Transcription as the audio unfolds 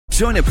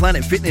Join a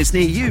Planet Fitness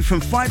near you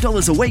from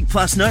 $5 a week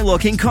plus no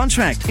lock-in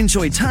contract.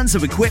 Enjoy tons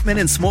of equipment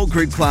and small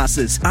group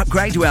classes.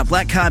 Upgrade to our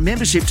Black Card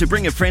membership to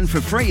bring a friend for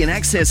free and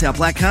access our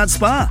Black Card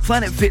spa.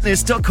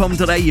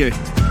 planetfitness.com.au.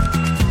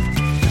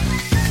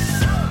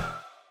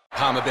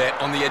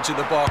 Palmerbet on the edge of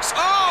the box.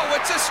 Oh,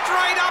 it's a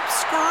straight-up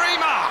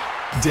screamer!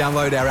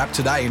 Download our app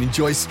today and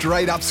enjoy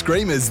straight-up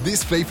screamers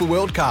this FIFA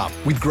World Cup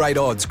with great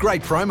odds,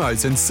 great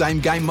promos and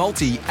same-game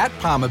multi at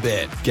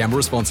Palmerbet. Gamble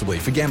responsibly.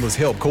 For Gamblers'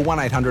 Help, call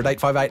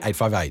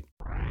 1-800-858-858.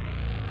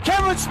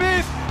 Cameron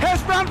Smith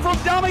has run from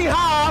dummy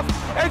half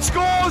and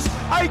scores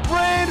a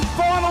grand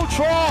final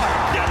try.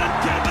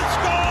 Dylan Kevin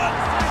scored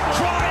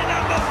try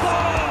number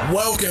 4.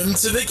 Welcome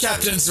to the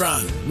Captain's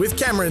Run with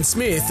Cameron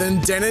Smith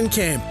and Denon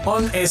Kemp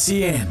on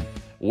SEN.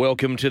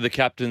 Welcome to the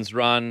Captain's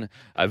Run,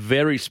 a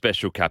very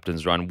special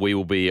Captain's Run. We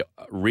will be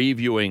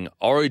reviewing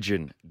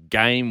Origin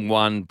Game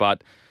 1,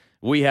 but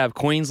we have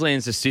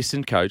Queensland's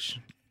assistant coach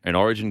and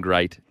Origin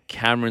great,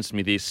 Cameron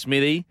Smith here.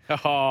 Smithy,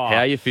 how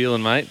are you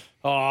feeling, mate?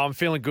 Oh, I'm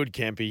feeling good,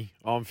 Kempy.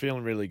 I'm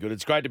feeling really good.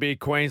 It's great to be a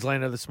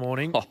Queenslander this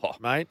morning,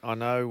 mate. I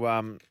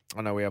know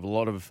we have a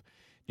lot of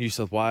New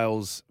South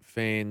Wales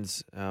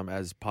fans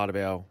as part of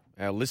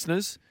our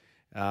listeners.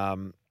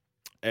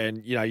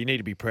 And, you know, you need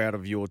to be proud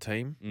of your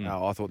team.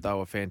 I thought they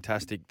were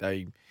fantastic.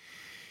 They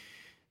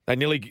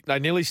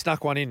nearly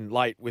snuck one in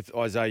late with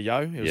Isaiah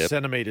Yeo. It was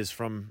centimetres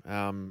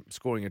from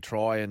scoring a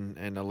try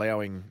and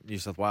allowing New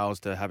South Wales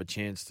to have a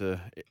chance to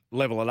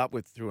level it up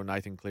through a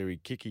Nathan Cleary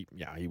kick.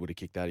 He would have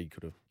kicked that. He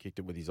could have kicked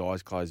it with his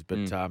eyes closed.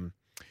 But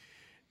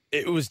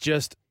it was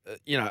just,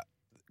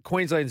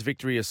 Queensland's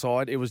victory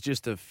aside, it was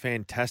just a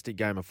fantastic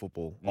game of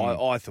football.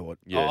 I thought.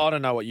 Yeah. I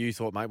don't know what you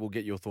thought, mate. We'll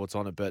get your thoughts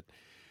on it, but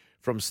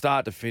from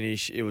start to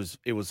finish, it was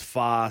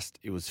fast.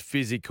 It was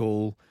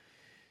physical.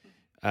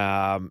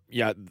 Some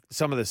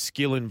of the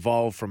skill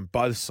involved from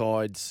both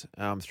sides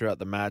throughout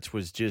the match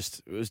was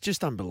just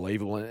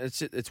unbelievable, and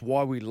it's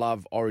why we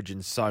love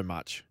Origin so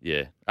much.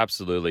 Yeah,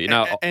 absolutely.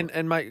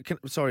 And mate,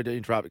 sorry to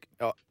interrupt.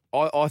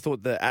 I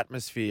thought the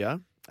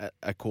atmosphere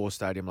at Core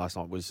Stadium last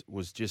night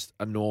was just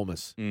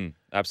enormous.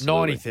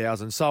 Absolutely,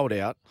 90,000 sold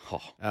out.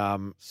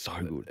 So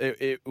good.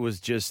 It was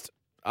just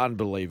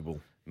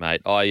unbelievable.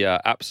 Mate, I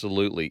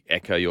absolutely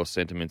echo your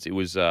sentiments. It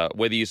was,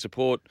 whether you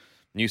support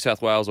New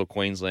South Wales or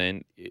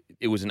Queensland,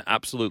 it was an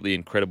absolutely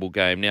incredible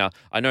game. Now,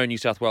 I know New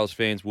South Wales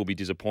fans will be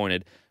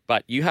disappointed,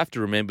 but you have to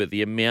remember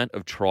the amount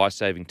of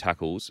try-saving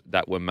tackles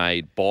that were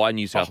made by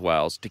New South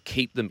Wales to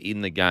keep them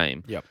in the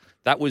game. Yep.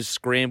 That was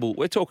scramble.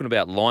 We're talking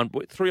about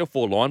 3 or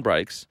 4 line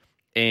breaks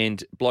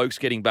and blokes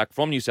getting back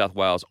from New South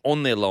Wales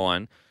on their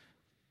line.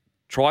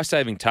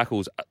 Try-saving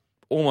tackles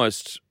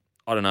almost,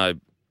 I don't know,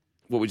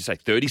 what would you say,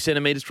 30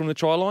 centimetres from the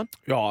try line?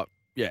 Oh,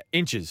 yeah,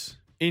 inches.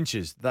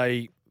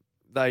 They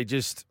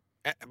just,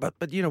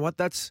 but you know what?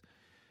 That's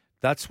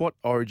what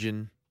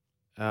Origin,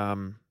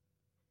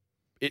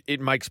 it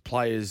makes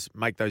players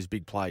make those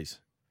big plays.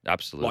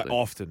 Absolutely. Like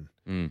often.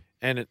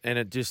 And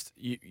it just,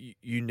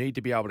 you need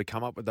to be able to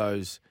come up with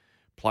those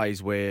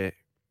plays where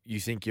you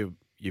think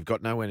you've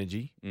got no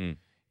energy.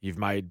 You've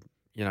made,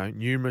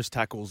 numerous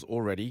tackles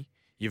already.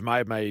 You may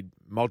have made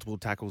multiple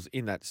tackles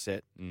in that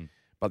set.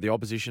 But the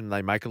opposition,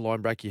 they make a line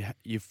break.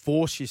 You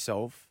force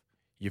yourself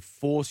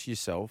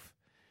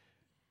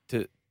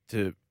to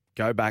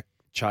go back,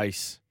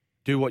 chase,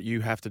 do what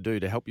you have to do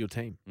to help your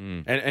team.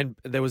 And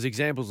there was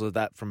examples of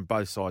that from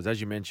both sides.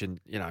 As you mentioned,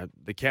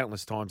 the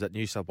countless times that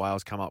New South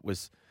Wales come up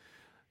with,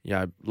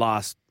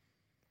 last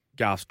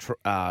gasp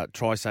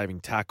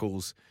try-saving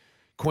tackles.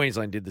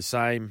 Queensland did the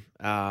same.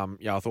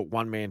 I thought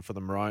one man for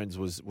the Maroons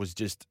was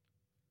just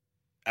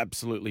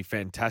absolutely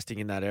fantastic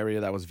in that area.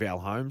 That was Val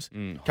Holmes.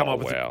 Come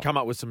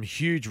up with some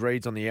huge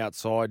reads on the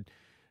outside,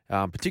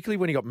 particularly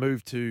when he got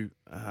moved to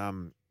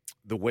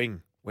the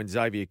wing when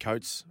Xavier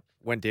Coates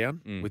went down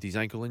with his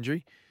ankle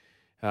injury.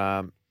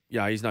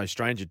 He's no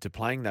stranger to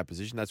playing that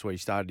position. That's where he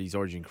started his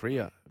Origin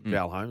career,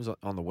 Val Holmes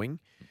on the wing.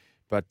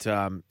 But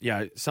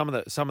some of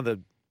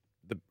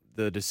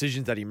the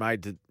decisions that he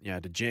made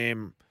to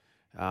jam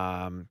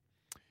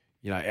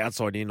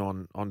outside in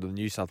onto the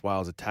New South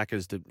Wales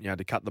attackers to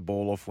cut the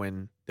ball off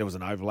when there was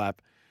an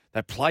overlap.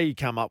 That play he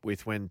come up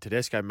with when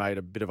Tedesco made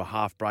a bit of a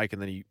half break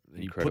and then he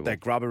put that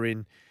grubber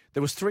in.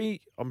 There was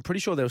 3, I'm pretty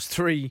sure there was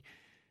 3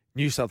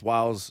 New South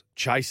Wales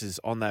chasers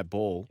on that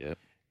ball. Yep.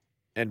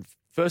 And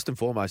first and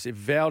foremost, if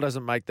Val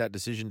doesn't make that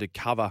decision to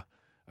cover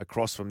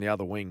across from the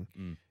other wing,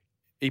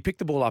 he picked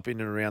the ball up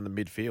in and around the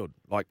midfield.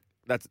 Like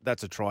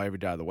that's a try every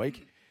day of the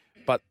week.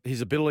 But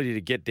his ability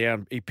to get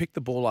down, he picked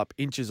the ball up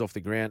inches off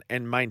the ground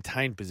and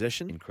maintain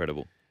possession.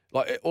 Incredible.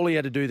 Like all he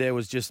had to do there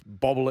was just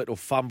bobble it or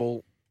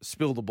fumble,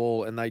 spill the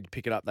ball, and they'd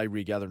pick it up, they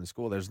regather and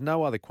score. There's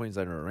no other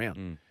Queenslander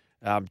around.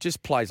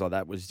 Just plays like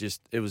that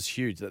it was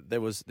huge.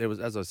 There was,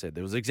 as I said,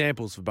 there was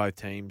examples for both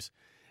teams.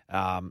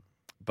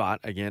 But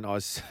again, I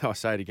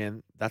say it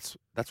again, that's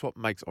what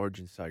makes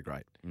Origin so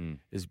great,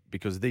 is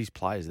because these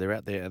players, they're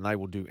out there and they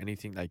will do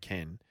anything they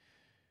can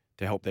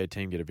to help their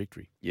team get a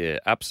victory. Yeah,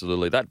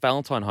 absolutely. That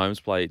Valentine Holmes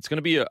play, it's going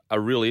to be a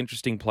really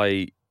interesting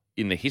play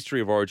in the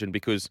history of Origin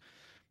because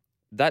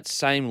that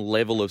same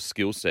level of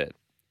skill set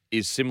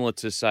is similar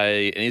to,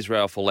 say, an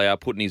Israel Folau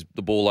putting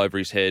the ball over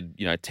his head,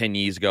 10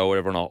 years ago or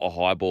whatever on a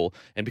high ball.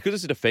 And because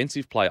it's a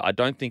defensive play, I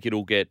don't think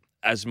it'll get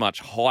as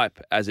much hype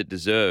as it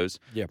deserves.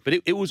 Yeah. But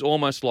it was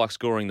almost like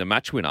scoring the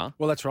match winner.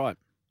 Well, that's right.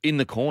 In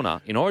the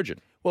corner in Origin.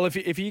 Well,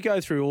 if you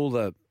go through all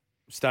the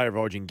State of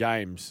Origin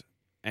games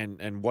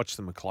and watch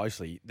them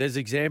closely, there's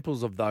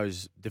examples of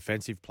those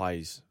defensive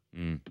plays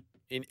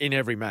in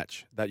every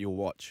match that you'll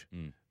watch.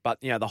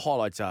 But, the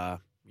highlights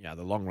are,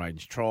 the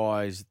long-range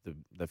tries,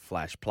 the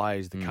flash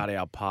plays, the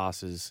cut-out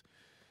passes,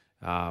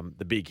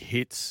 the big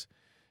hits.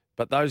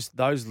 But those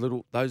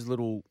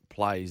little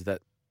plays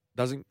that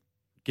doesn't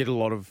get a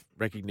lot of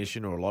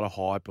recognition or a lot of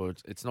hype, or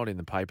it's not in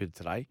the paper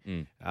today.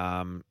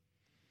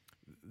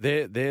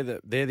 They're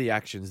the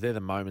actions, they're the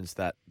moments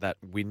that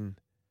win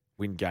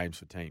games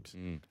for teams,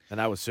 and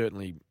that was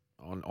certainly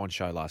on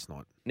show last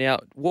night. Now,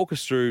 walk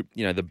us through,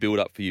 the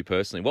build-up for you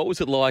personally. What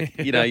was it like?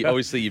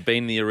 Obviously you've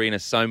been in the arena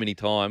so many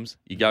times.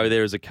 You go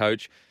there as a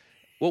coach.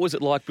 What was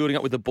it like building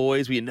up with the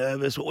boys? Were you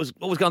nervous? What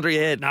was going through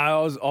your head? No,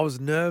 I was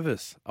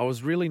nervous. I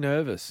was really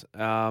nervous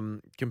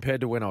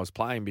compared to when I was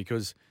playing,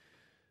 because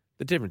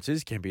the difference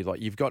is, can be like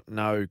you've got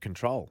no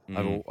control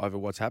over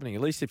what's happening.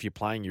 At least if you're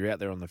playing, you're out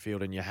there on the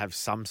field and you have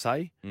some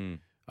say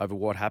over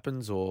what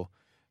happens, or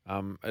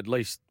at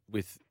least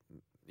with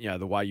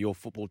the way your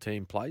football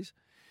team plays.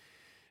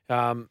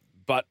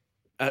 But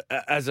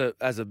as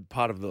a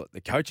part of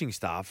the coaching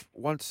staff,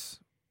 once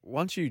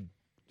you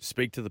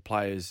speak to the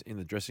players in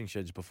the dressing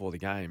sheds before the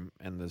game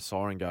and the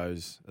siren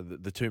goes,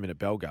 the 2-minute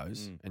bell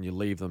goes, and you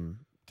leave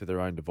them to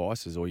their own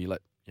devices, or you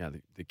let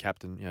the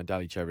captain,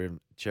 Daly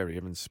Cherry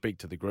Evans, speak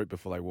to the group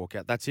before they walk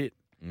out. That's it.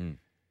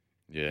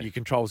 Yeah, your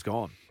control's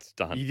gone. It's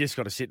done. You just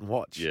got to sit and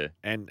watch. Yeah,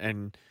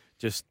 and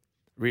just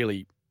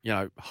really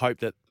hope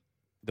that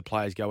the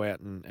players go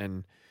out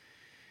and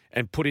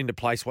put into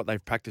place what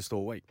they've practiced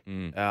all week.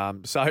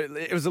 So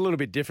it was a little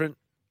bit different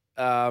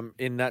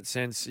in that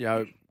sense.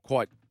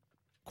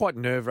 Quite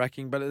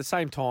nerve-wracking, but at the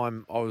same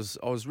time, I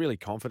was really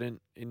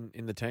confident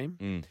in the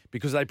team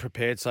because they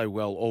prepared so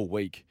well all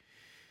week.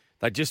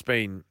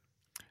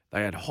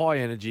 They had high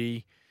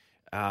energy.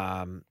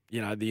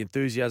 The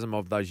enthusiasm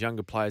of those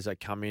younger players that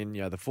come in.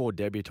 The 4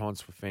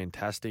 debutants were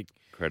fantastic.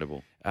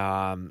 Incredible.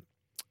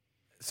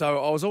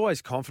 So I was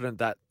always confident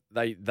that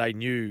they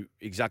knew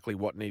exactly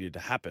what needed to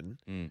happen.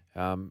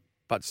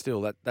 But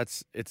still,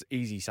 it's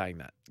easy saying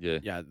that.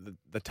 Yeah.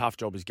 The tough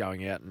job is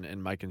going out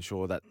and making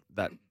sure that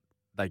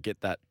they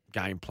get that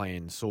game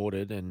plan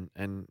sorted,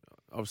 and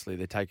obviously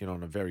they're taking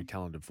on a very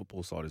talented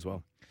football side as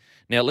well.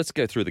 Now let's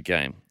go through the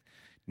game.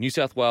 New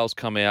South Wales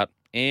come out,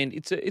 and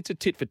it's a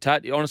tit for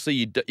tat. Honestly,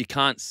 you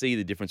can't see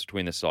the difference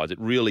between the sides. It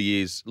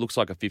really looks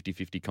like a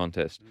 50-50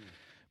 contest.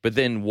 But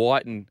then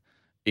Whiten,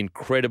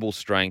 incredible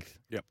strength,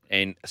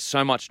 and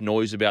so much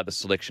noise about the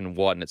selection of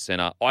Whiten at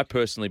centre. I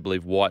personally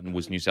believe Whiten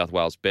was New South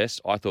Wales'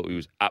 best. I thought he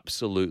was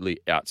absolutely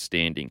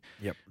outstanding.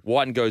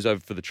 Whiten goes over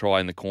for the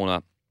try in the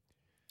corner.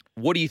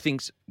 What do you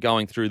think's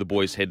going through the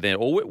boys' head there?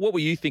 Or what were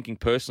you thinking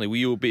personally?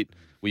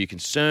 Were you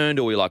concerned,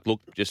 or were you like,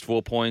 look, just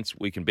 4 points,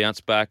 we can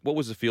bounce back? What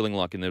was the feeling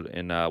like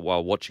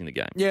while watching the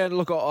game? Yeah,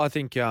 look, I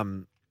think I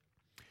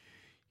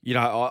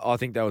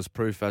think that was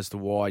proof as to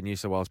why New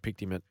South Wales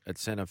picked him at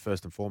centre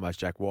first and foremost,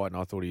 Jack White, and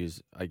I thought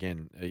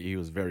he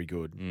was very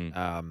good.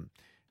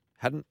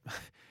 Hadn't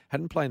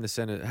played in the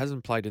centre,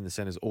 hasn't played in the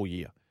centres all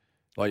year.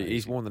 Like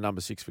he's worn the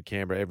number 6 for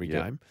Canberra every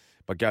game,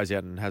 but goes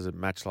out and has a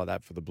match like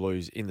that for the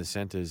Blues in the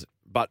centres.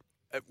 But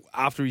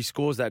after he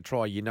scores that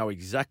try, you know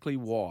exactly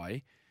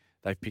why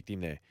they've picked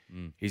him there.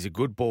 He's a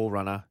good ball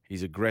runner.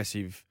 He's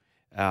aggressive.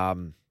 He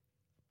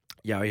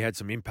had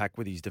some impact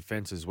with his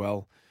defence as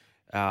well.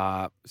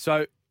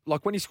 So,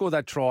 like, when he scored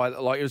that try,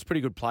 like, it was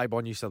pretty good play by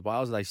New South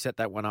Wales. They set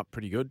that one up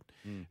pretty good.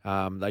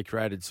 They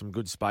created some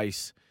good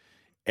space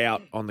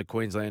out on the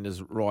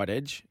Queenslanders' right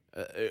edge.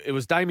 It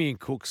was Damien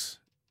Cook's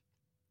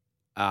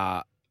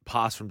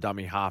pass from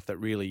dummy half that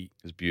really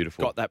was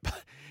beautiful. Got that.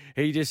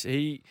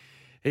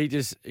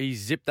 He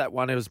zipped that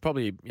one. It was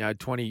probably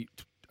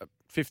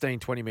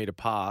 15-20 metre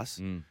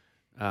pass,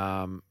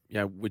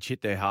 which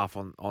hit their half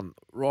on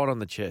right on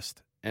the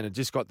chest, and it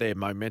just got their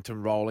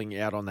momentum rolling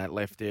out on that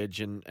left edge.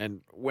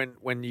 And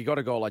when you got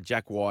a guy like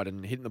Jack White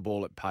and hitting the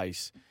ball at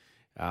pace,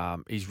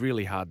 he's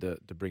really hard to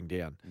bring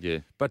down. Yeah,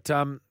 but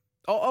I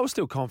was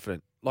still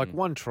confident. Like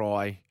one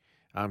try,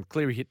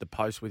 Cleary hit the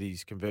post with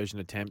his conversion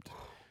attempt.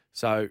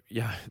 So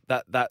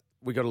that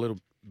we got a little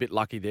bit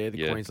lucky there,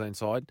 the Queensland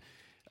side.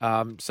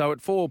 So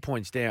at 4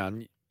 points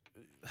down,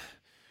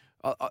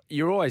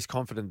 you're always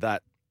confident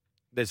that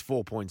there's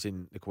 4 points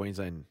in the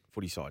Queensland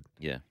footy side.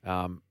 Yeah.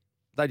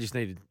 They just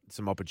needed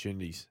some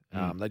opportunities.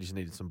 They just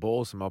needed some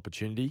balls, some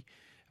opportunity.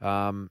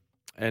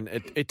 And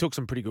it took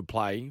some pretty good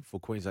play for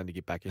Queensland to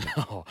get back in.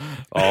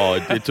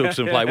 It took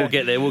some play. We'll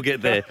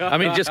get there. I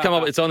mean, just come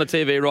up. It's on the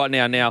TV right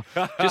now. Now,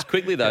 just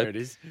quickly though, There it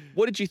is.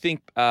 what did you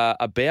think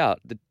about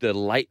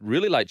the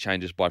really late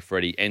changes by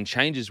Freddie and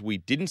changes we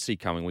didn't see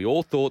coming? We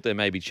all thought there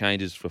may be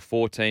changes for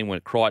 14 when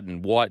Crichton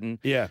and Whiten.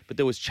 Yeah. But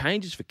there was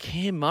changes for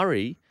Cam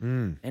Murray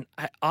and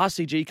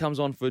RCG comes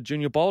on for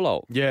Junior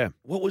Bolo. Yeah.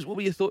 What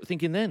were you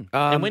thinking then?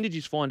 And when did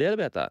you find out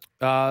about that?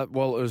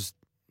 Well, it was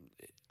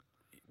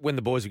when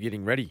the boys were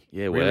getting ready.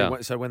 Yeah, really. wow.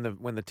 So when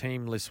the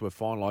team lists were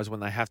finalised, when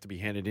they have to be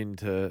handed in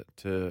to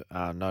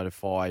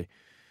notify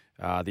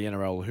the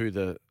NRL who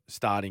the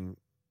starting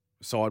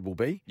side will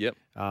be. Yep.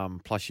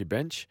 Plus your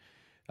bench.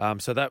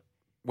 So that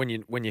when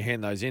you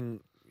hand those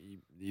in,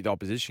 the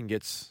opposition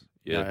gets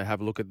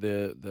have a look at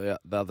the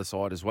other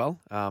side as well,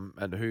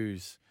 and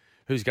who's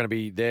going to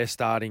be their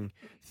starting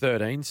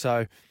 13.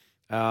 So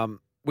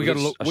we got to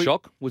look. A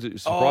shock? Was it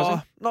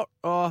surprising?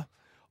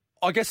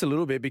 I guess a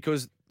little bit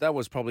because that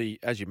was probably,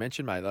 as you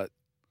mentioned, mate. Like,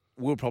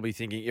 we were probably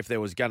thinking if there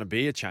was going to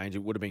be a change,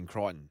 it would have been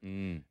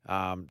Crichton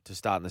to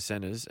start in the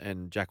centres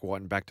and Jack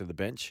Whiten back to the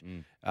bench.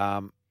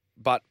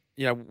 But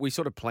we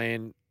sort of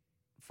planned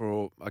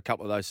for a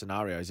couple of those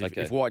scenarios.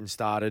 If Whiten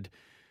started,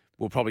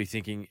 we're probably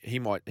thinking he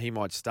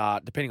might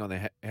start, depending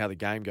on how the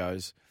game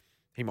goes.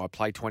 He might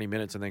play 20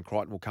 minutes and then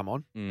Crichton will come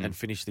on and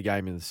finish the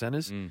game in the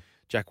centres.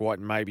 Jack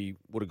Whiten maybe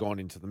would have gone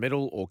into the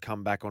middle or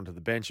come back onto the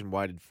bench and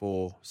waited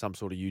for some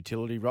sort of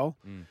utility role.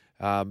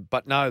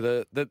 But no,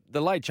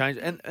 the late change,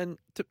 and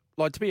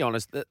to be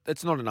honest,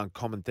 it's not an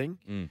uncommon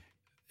thing.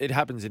 It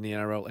happens in the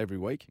NRL every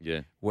week.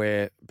 Yeah.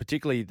 Where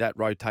particularly that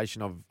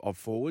rotation of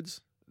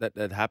forwards,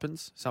 that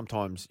happens.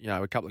 Sometimes,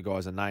 a couple of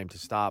guys are named to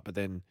start, but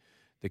then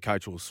the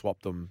coach will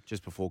swap them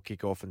just before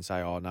kickoff and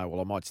say, oh, no, well,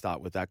 I might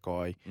start with that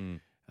guy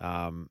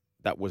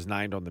that was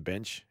named on the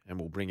bench, and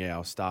we'll bring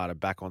our starter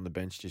back on the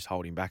bench, just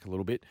hold him back a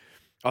little bit.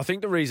 I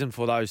think the reason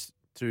for those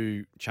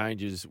two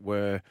changes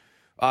were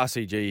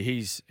RCG.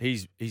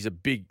 He's a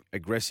big,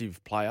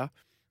 aggressive player.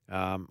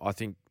 I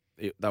think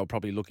they were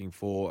probably looking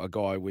for a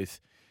guy with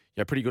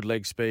pretty good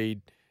leg speed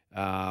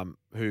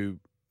who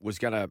was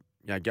going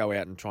to go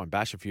out and try and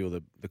bash a few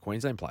of the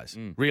Queensland players.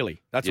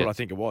 Really, that's what I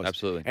think it was.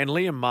 Absolutely. And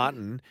Liam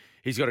Martin,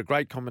 he's got a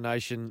great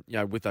combination,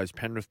 with those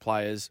Penrith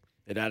players.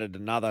 It added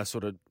another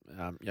sort of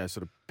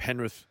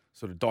Penrith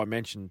sort of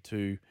dimension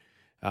to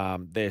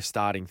their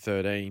starting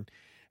 13.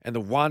 And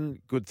the one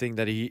good thing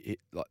that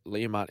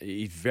Liam Martin,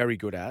 he's very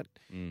good at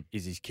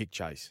is his kick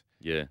chase.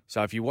 Yeah.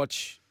 So if you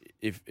watch,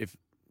 if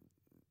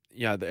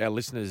our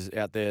listeners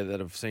out there that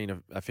have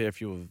seen a fair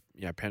few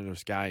of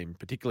Penrith's game,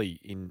 particularly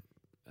in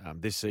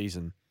this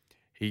season,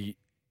 he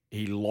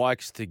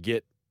likes to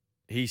get.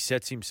 He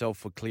sets himself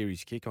for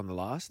Cleary's kick on the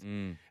last,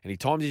 and he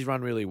times his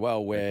run really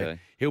well where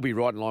he'll be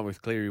right in line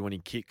with Cleary when he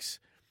kicks,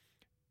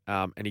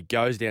 and he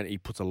goes down. He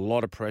puts a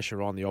lot of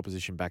pressure on the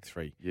opposition back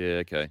three. Yeah,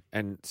 okay.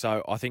 And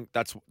so I think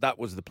that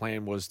was the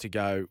plan, was to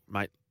go,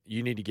 mate,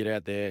 you need to get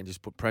out there and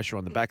just put pressure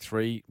on the back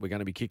three. We're going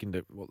to be kicking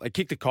they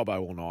kicked to Cobbo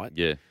all night.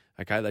 Yeah.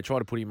 Okay, they try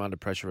to put him under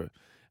pressure.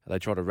 They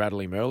try to rattle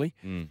him early.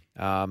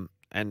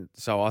 And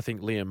so I think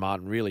Liam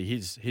Martin, really,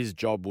 his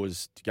job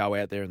was to go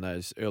out there in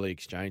those early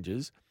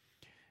exchanges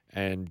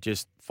and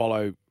just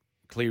follow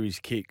Cleary's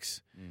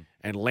kicks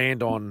and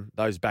land on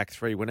those back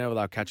three. Whenever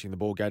they're catching the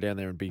ball, go down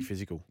there and be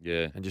physical.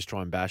 Yeah. And just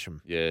try and bash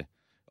them. Yeah.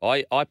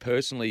 I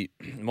personally,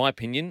 in my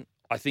opinion,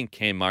 I think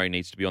Cam Murray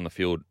needs to be on the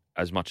field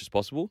as much as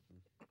possible.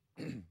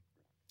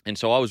 And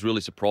so I was really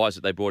surprised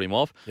that they brought him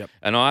off. Yep.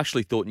 And I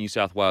actually thought New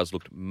South Wales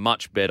looked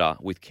much better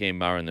with Cam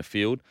Murray in the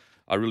field.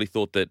 I really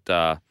thought that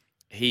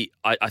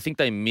I think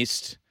they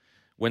missed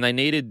when they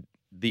needed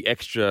the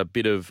extra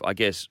bit of, I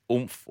guess,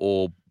 oomph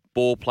or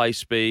ball play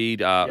speed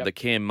that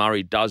Cam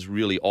Murray does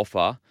really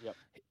offer. Yep.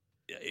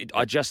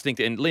 I just think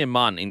that, and Liam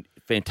Martin,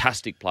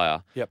 fantastic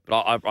player. Yep.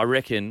 But I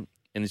reckon,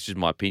 and this is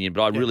my opinion,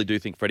 but I really do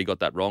think Freddie got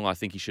that wrong. I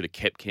think he should have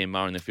kept Cam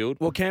Murray in the field.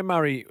 Well, Cam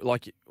Murray,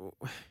 like,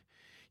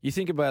 you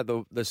think about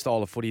the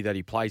style of footy that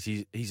he plays,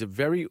 he's a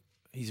very,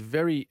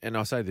 and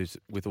I say this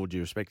with all due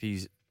respect,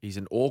 he's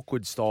an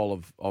awkward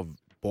style of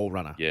ball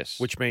runner. Yes.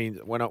 Which means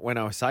when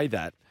I say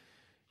that,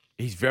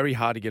 he's very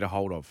hard to get a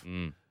hold of.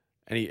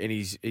 And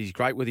he's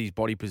great with his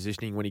body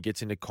positioning when he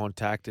gets into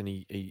contact, and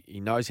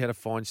he knows how to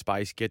find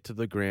space, get to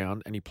the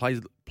ground, and he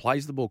plays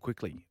the ball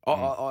quickly.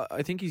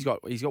 I think he's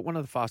got one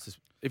of the fastest.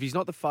 If he's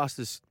not the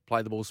fastest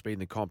play the ball speed in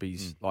the comp,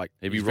 he's He'd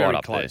be he's right very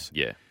up close.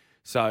 there. Yeah.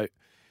 So,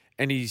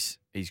 and he's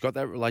got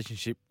that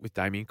relationship with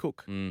Damien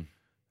Cook.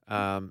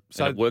 So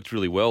So it worked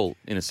really well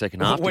in the second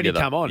half when together.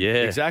 he come on, Yeah.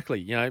 exactly.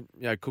 You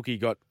know, Cookie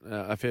got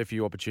a fair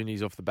few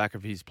opportunities off the back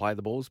of his play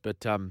the balls, but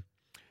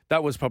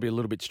that was probably a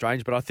little bit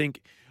strange. But I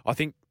think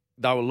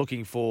they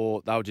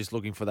were just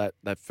looking for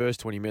that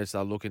first 20 minutes. They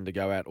were looking to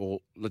go out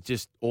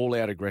all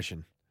out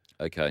aggression.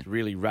 Okay. To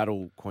really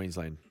rattle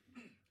Queensland.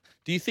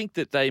 Do you think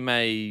that they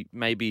may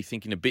be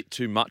thinking a bit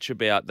too much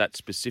about that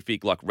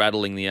specific, like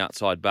rattling the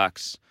outside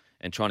backs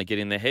and trying to get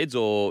in their heads,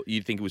 or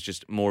you think it was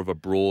just more of a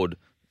broad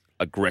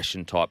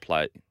aggression type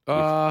play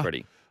with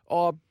Freddie?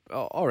 I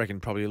reckon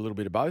probably a little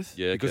bit of both.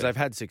 Yeah, because okay. they've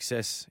had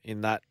success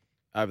in that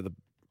over the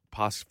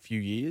past few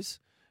years.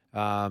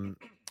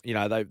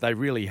 They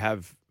really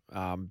have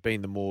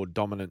been the more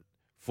dominant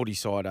footy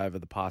side over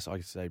the past, I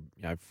could say,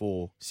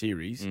 4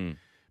 series.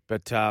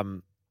 But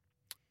when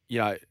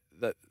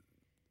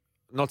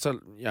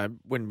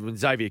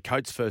Xavier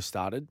Coates first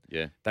started,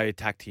 they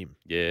attacked him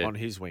on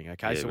his wing.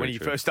 Okay, so when he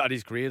first started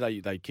his career,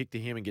 they kicked to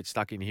him and get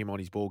stuck into him on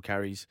his ball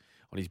carries,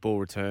 on his ball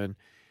return.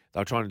 They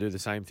were trying to do the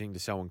same thing to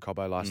Selwyn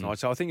Cobbo last night.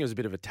 So I think it was a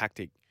bit of a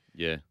tactic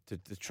to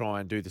try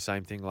and do the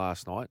same thing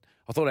last night.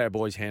 I thought our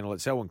boys handled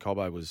it. Selwyn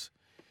Cobbo was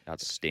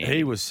outstanding.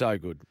 He was so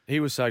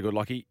good.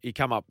 Like he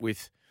come up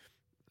with,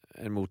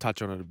 and we'll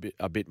touch on it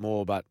a bit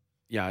more, but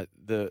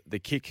the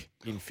kick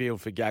in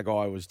field for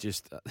Gagai was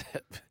just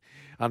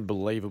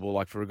unbelievable.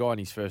 Like for a guy in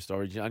his first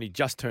Origin, only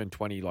just turned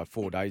 20 like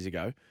 4 days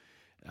ago.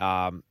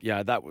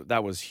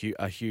 That was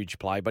a huge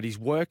play. But his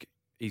work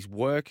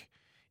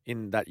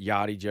in that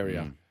yardage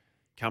area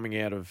coming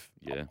out of,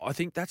 I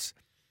think that's,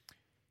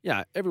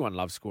 everyone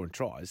loves scoring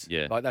tries.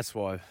 Yeah, like that's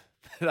why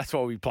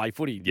we play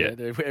footy. Yeah,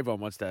 everyone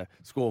wants to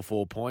score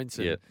 4 points.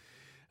 And,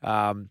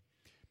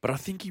 but I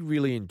think he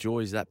really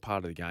enjoys that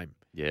part of the game.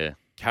 Yeah,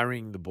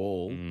 carrying the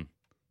ball.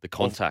 The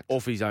contact.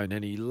 Off his own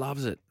end. He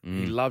loves it.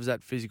 He loves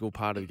that physical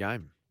part of the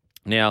game.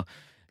 Now,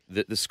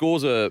 the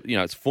scores are,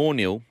 it's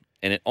 4-0,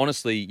 and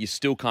honestly, you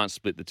still can't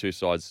split the two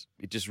sides.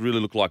 It just really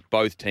looked like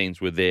both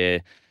teams were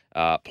there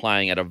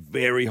playing at a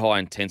very high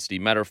intensity.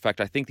 Matter of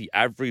fact, I think the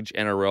average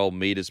NRL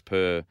metres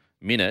per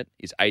minute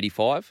is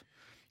 85,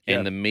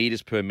 and the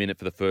metres per minute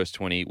for the first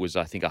 20 was,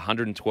 I think,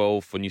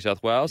 112 for New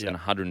South Wales and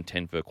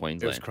 110 for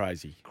Queensland. It was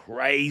crazy.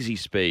 Crazy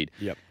speed.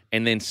 Yep.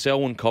 And then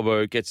Selwyn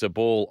Cobbo gets a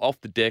ball off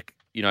the deck,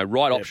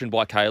 right option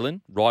by Kalen,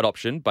 right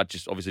option, but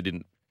just obviously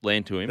didn't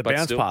land to him. The but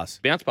bounce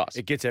pass. Bounce pass.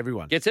 It gets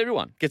everyone. Gets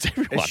everyone.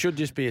 It should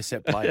just be a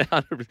set play.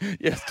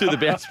 Yes, to the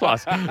bounce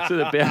pass.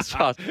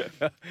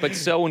 But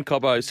Selwyn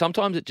Cobbo,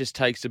 sometimes it just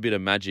takes a bit of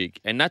magic.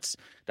 And that's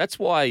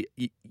why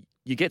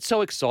you get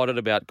so excited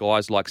about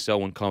guys like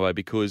Selwyn Cobbo,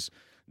 because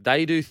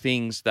they do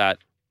things that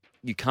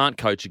you can't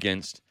coach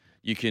against.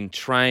 You can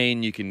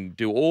train, you can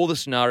do all the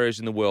scenarios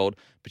in the world,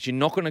 but you're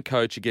not going to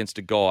coach against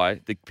a guy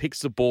that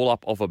picks the ball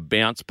up off a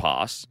bounce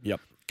pass,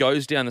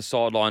 goes down the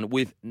sideline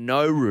with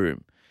no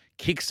room,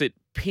 kicks it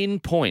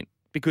pinpoint,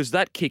 because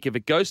that kick, if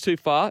it goes too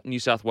far, New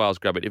South Wales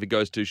grab it. If it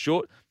goes too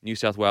short, New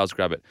South Wales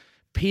grab it.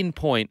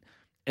 Pinpoint,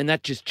 and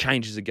that just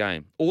changes the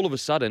game. All of a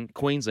sudden,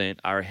 Queensland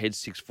are ahead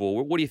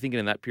 6-4. What are you thinking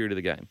in that period of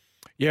the game?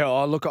 Yeah,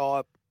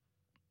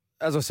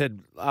 as I said,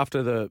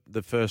 after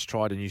the first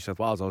try to New South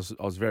Wales, I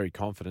was very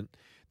confident.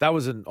 That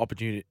was an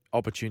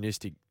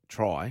opportunistic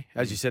try.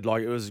 As you said,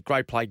 like it was a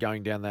great play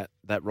going down that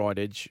right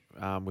edge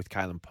with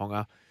Kalen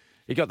Ponga.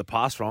 He got the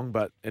pass wrong,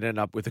 but it ended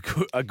up with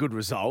a good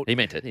result. He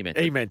meant it.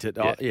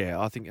 Yeah.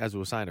 I think, as we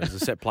were saying, it was a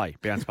set play,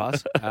 bounce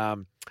pass.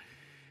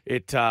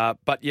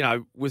 But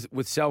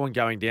with Selwyn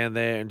going down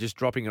there and just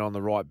dropping it on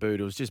the right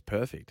boot, it was just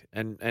perfect.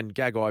 And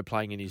Gagai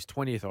playing in his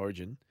 20th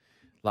Origin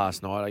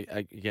last night.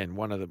 Again,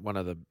 one of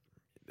the.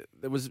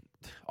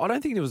 I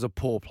don't think there was a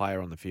poor player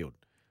on the field.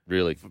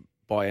 Really.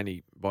 By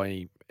any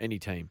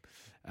team.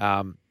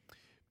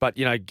 But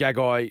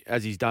Gagai,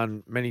 as he's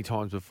done many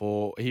times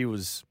before, he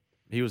was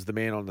the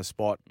man on the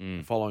spot,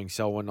 following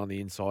Selwyn on the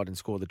inside and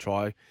scored the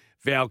try.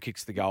 Val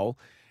kicks the goal,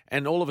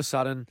 and all of a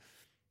sudden,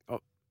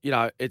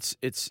 it's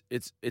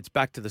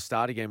back to the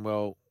start again.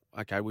 Well,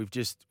 okay, we've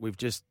just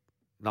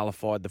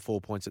nullified the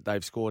 4 points that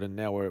they've scored, and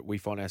now we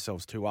find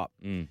ourselves 2 up,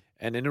 and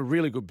in a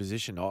really good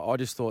position. I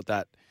just thought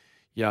that,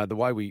 the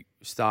way we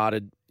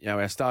started,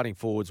 our starting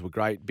forwards were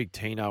great. Big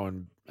Tino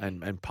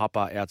and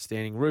Papa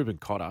outstanding. Ruben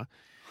Cotter.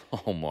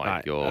 Oh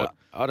my God!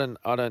 I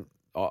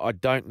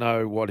don't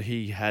know what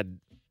he had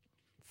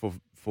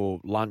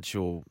for lunch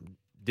or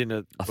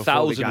dinner.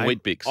 1,000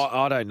 Weet-Bix.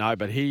 I don't know,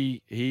 but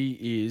he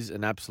is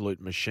an absolute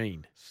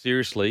machine.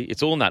 Seriously,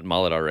 it's all in that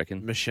mullet, I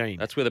reckon. Machine.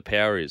 That's where the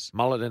power is.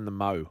 Mullet and the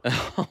mo.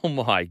 Oh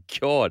my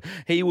God,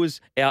 he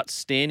was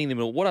outstanding in the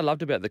middle. What I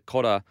loved about the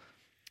Cotter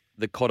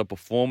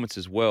performance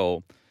as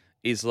well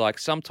is, like,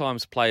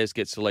 sometimes players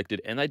get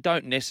selected and they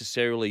don't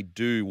necessarily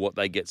do what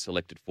they get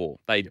selected for.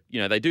 They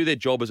do their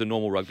job as a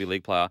normal rugby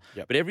league player,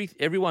 but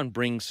everyone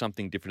brings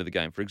something different to the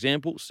game. For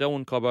example,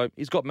 Selwyn Cobbo,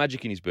 he's got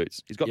magic in his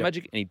boots. He's got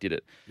magic and he did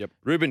it. Yep.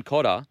 Ruben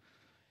Cotter,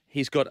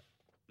 he's got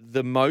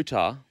the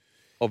motor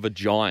of a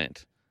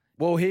giant.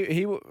 Well,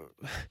 he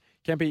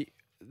Kempy,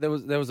 there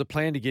was a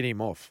plan to get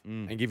him off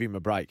and give him a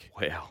break.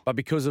 Wow. But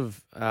because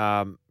of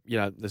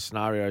the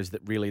scenarios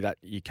that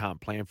you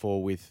can't plan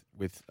for with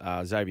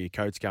Xavier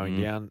Coates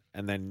going down,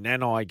 and then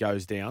Nanai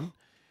goes down.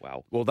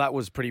 Wow. Well, that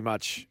was pretty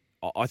much.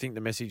 I think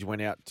the message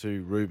went out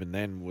to Ruben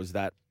then was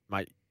that,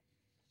 mate,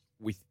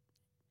 we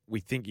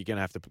think you're going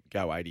to have to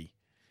go 80,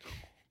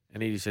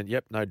 and he just said,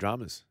 "Yep, no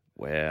dramas."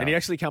 Wow. And he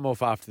actually come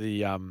off after the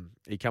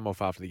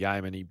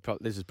game, and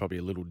this is probably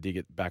a little dig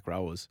at back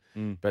rowers,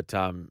 but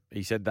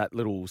he said that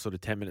little sort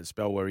of 10-minute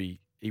spell where he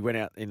went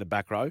out in the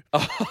back row,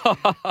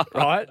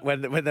 right?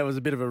 When there was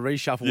a bit of a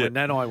reshuffle when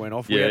Nanai went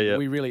off,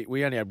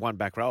 we only had one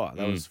back rower.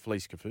 That was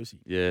Felice Kafusi.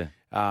 Yeah.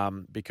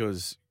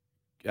 Because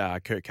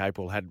Kurt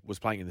Capewell was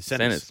playing in the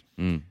centres.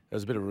 There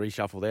was a bit of a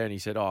reshuffle there, and he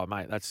said, "Oh,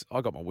 mate,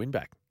 I got my win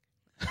back."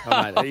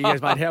 Oh, mate. He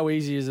goes, "Mate, how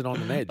easy is it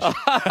on the edge?"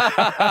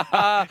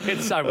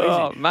 It's so easy.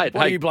 Oh, mate,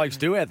 what do you blokes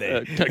do out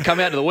there?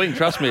 Come out to the wing.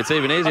 Trust me, it's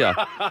even easier.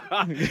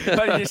 But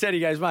he just said, he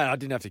goes, "Mate, I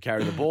didn't have to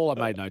carry the ball. I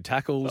made no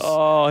tackles."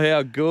 Oh,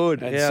 how good.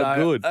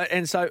 Good.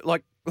 And so,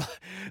 like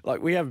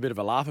we have a bit of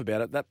a laugh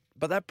about it,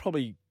 but that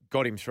probably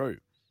got him through.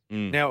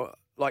 Now,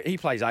 like, he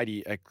plays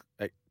 80 at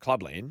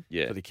Clubland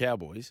for the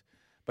Cowboys.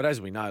 But as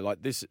we know,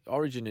 like, this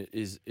Origin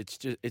it's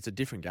a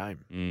different game.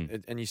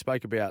 And you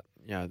spoke about,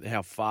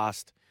 how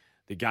fast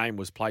the game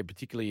was played,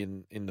 particularly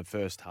in the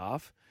first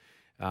half,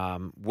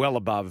 well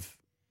above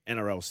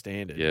NRL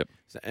standard. Yep.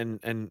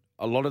 And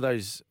a lot of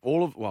those,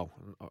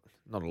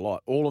 not a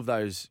lot, all of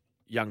those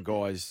young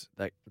guys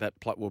that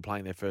were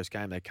playing their first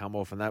game, they come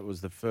off, and that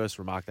was the first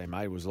remark they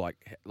made was like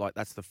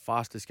that's the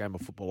fastest game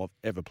of football I've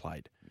ever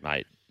played.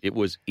 Mate, it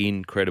was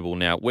incredible.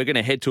 Now, we're going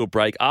to head to a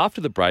break.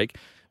 After the break,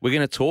 we're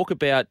going to talk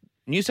about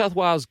New South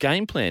Wales'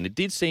 game plan. It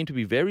did seem to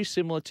be very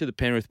similar to the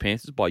Penrith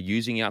Panthers by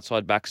using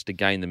outside backs to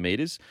gain the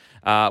metres.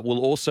 We'll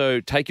also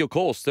take your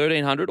calls,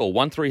 1300 or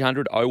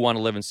 1300 01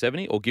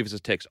 1170, or give us a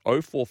text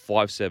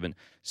 0457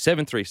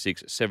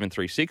 736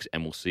 736,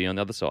 and we'll see you on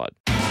the other side.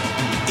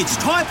 It's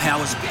Tyre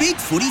Power's Big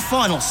Footy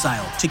Final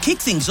Sale. To kick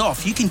things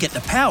off, you can get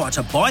the power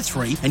to buy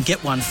 3 and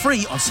get 1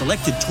 free on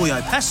selected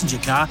Toyo passenger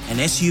car and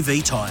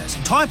SUV tyres.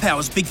 Tyre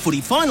Power's Big Footy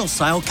Final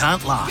Sale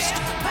can't last.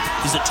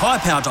 Visit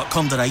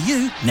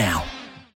tyrepower.com.au now.